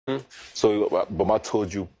So Boma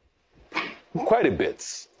told you quite a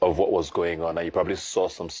bit of what was going on, and you probably saw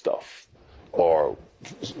some stuff, or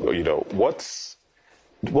what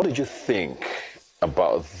did you think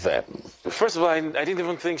about them? First of all, I didn't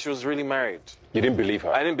even think she was really married. You didn't believe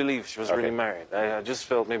her? I didn't believe she was really married. I just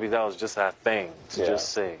felt maybe that was just her thing to just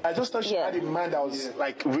say. I just thought she had a man that was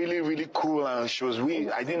like really, really cool, and she was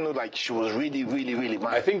really, I didn't know like she was really, really, really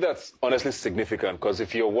married. I think that's honestly significant, because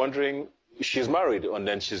if you're wondering, she's married and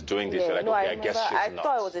then she's doing this, you're like, okay, I guess she's not. I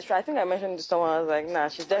thought it was a try. I think I mentioned to someone, I was like, nah,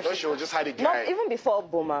 she's definitely. She was just had a guy. Not even before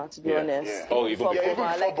Boma, to be honest. Yeah. Oh, even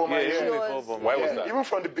before Boma. Why was that? Even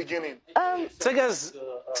from the beginning. Tega's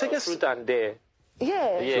fruit and dare.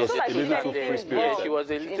 Yeah, she was a little too free-spirited. Yeah, she was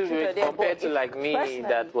a little bit, compared to like me,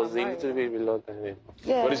 that was a little bit reluctant.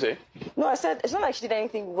 Yeah. What did you say? No, I said, it's not like she did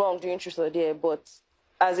anything wrong doing Truth or Dare, but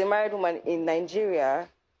as a married woman in Nigeria,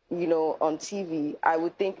 on TV, I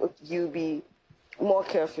would think you'd be more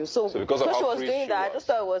careful. So because she was doing that, I just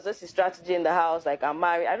thought it was just a strategy in the house, like I'm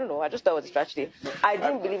married. I don't know. I just thought it was a strategy. I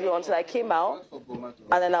didn't believe it until I came out,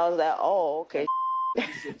 and then I was like, oh, okay.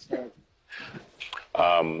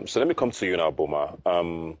 So let me come to you now, Boma.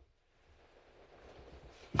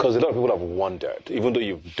 Because a lot of people have wondered, even though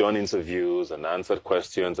you've done interviews and answered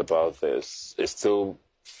questions about this, it still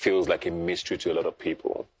feels like a mystery to a lot of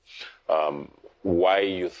people. Why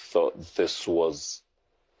you thought this was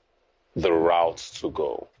the route to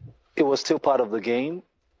go? It was still part of the game,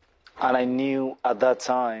 and I knew at that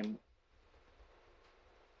time,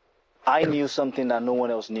 I knew something that no one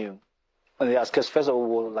else knew. And that's because first of all,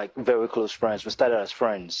 we were like very close friends. We started as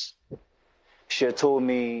friends. She had told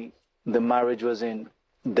me the marriage wasn't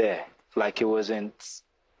there, like it wasn't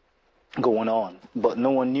going on, but no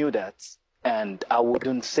one knew that, and I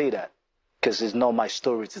wouldn't say that because it's not my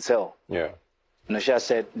story to tell. Yeah. She had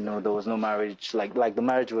said, no, there was no marriage. Like the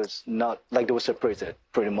marriage was not, like they were separated,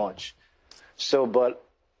 pretty much. So, but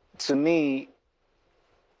to me,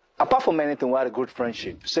 apart from anything, we had a good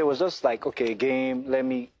friendship. So it was just like, okay, game, let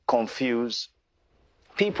me confuse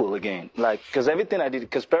people again. Like, because everything I did,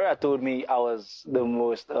 because Perry told me I was the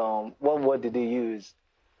most, what word did he use?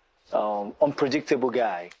 Unpredictable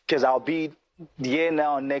guy. Because I'll be here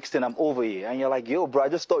now, next thing I'm over here. And you're like, yo, bro, I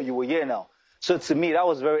just thought you were here now. So to me, that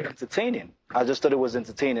was very entertaining. I just thought it was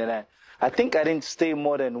entertaining. And I think I didn't stay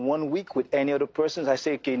more than 1 week with any other persons. I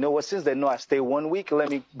say, okay, you know what, since they know I stay 1 week,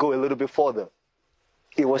 let me go a little bit further.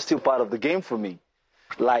 It was still part of the game for me.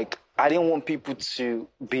 Like, I didn't want people to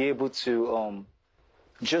be able to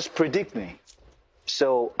just predict me.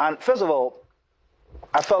 So, and first of all,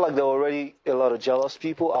 I felt like there were already a lot of jealous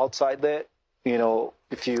people outside there.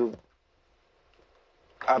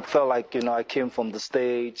 I felt like, I came from the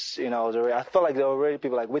States, I felt like there were already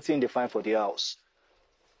people like waiting to find for the house.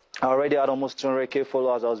 I already had almost 200K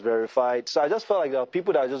followers. I was verified. So I just felt like there were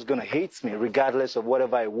people that are just going to hate me regardless of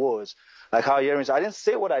whatever it was. Like how I didn't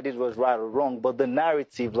say what I did was right or wrong, but the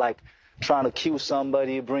narrative, like trying to kill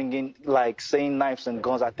somebody, bringing, like saying knives and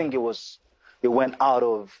guns, I think it went out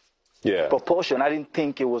of proportion. I didn't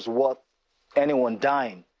think it was worth anyone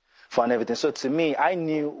dying for and everything. So to me, I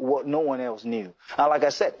knew what no one else knew. And like I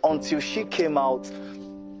said, until she came out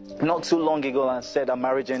not too long ago and said our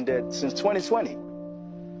marriage ended since 2020,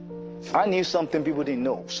 I knew something people didn't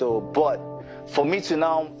know. So, but for me to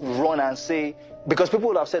now run and say, because people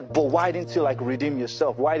would have said, but why didn't you like redeem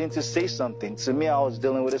yourself? Why didn't you say something? To me, I was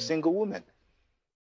dealing with a single woman.